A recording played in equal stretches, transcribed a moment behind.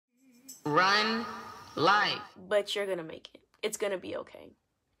Run life. But you're going to make it. It's going to be okay.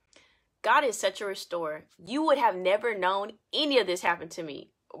 God is such a restorer. You would have never known any of this happened to me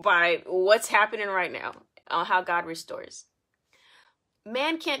by what's happening right now on how God restores.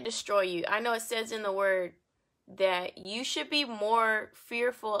 Man can't destroy you. I know it says in the word that you should be more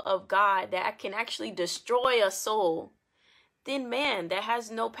fearful of God that can actually destroy a soul than man that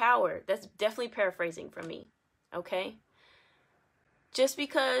has no power. That's definitely paraphrasing from me. Okay? Just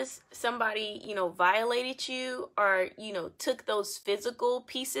because somebody, violated you or, took those physical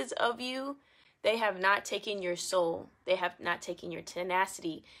pieces of you, they have not taken your soul. They have not taken your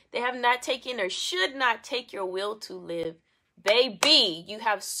tenacity. They have not taken or should not take your will to live. Baby, you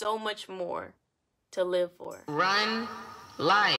have so much more to live for. Run life.